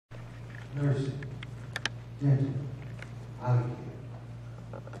nursing, dental, eye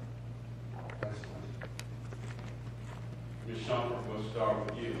care. That's what. Ms. Shumpard, we'll start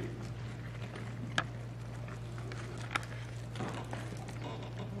with you.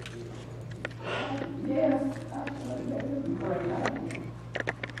 Yes, actually, that would be great idea.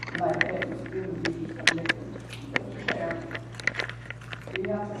 Like that, it's still be connected with the parents. You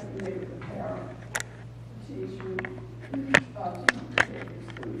have to connect with the parent, teacher,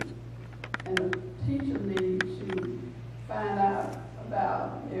 and the teacher needs to find out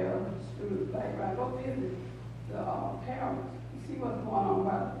about their student background. Go visit the parents, see what's going on,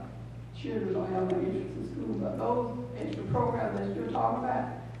 why children don't have no interest in school. But those extra programs that you're talking about,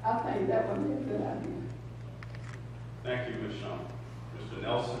 I think that would be a good idea. Thank you, Ms. Shumpard. Mr.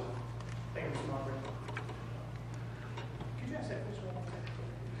 Nelson. Thank you, Mr. Margaret. Could you ask that question one more time?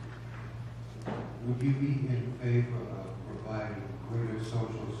 Would you be in favor of providing greater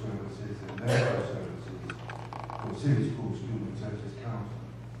social services and medical services for city school students such as counseling,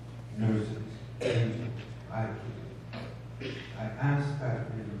 nurses, dental, eye care? I asked that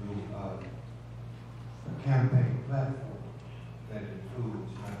in lieu of a campaign platform that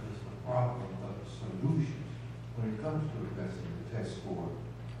includes not just the problem but the solutions when it comes to addressing the test score,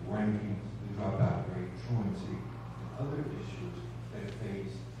 rankings, the dropout rate, truancy, and other issues that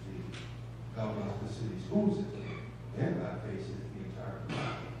face the Valdosta City School System, and that faces the entire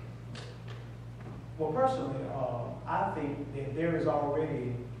country. Well, personally, I think that there is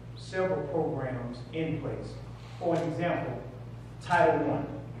already several programs in place. For an example, Title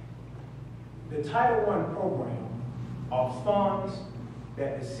I. The Title I program are funds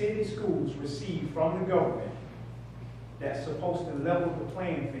that the city schools receive from the government that's supposed to level the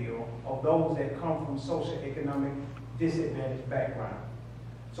playing field of those that come from socioeconomic disadvantaged background.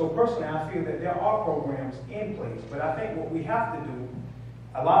 So personally, I feel that there are programs in place, but I think what we have to do,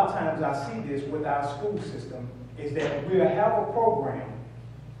 a lot of times I see this with our school system, is that we'll have a program,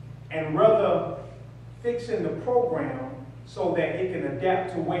 and rather fixing the program so that it can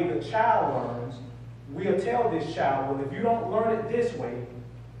adapt to the way the child learns, we'll tell this child, well, if you don't learn it this way,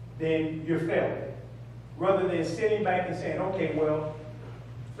 then you're failing. Rather than sitting back and saying, okay, well,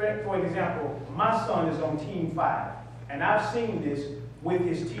 for example, my son is on Team 5, and I've seen this with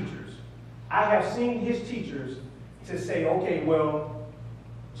his teachers. I have seen his teachers to say, okay, well,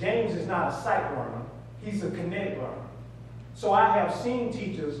 James is not a sight learner, he's a kinetic learner. So I have seen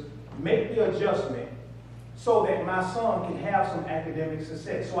teachers make the adjustment so that my son can have some academic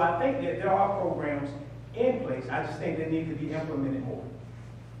success. So I think that there are programs in place, I just think they need to be implemented more.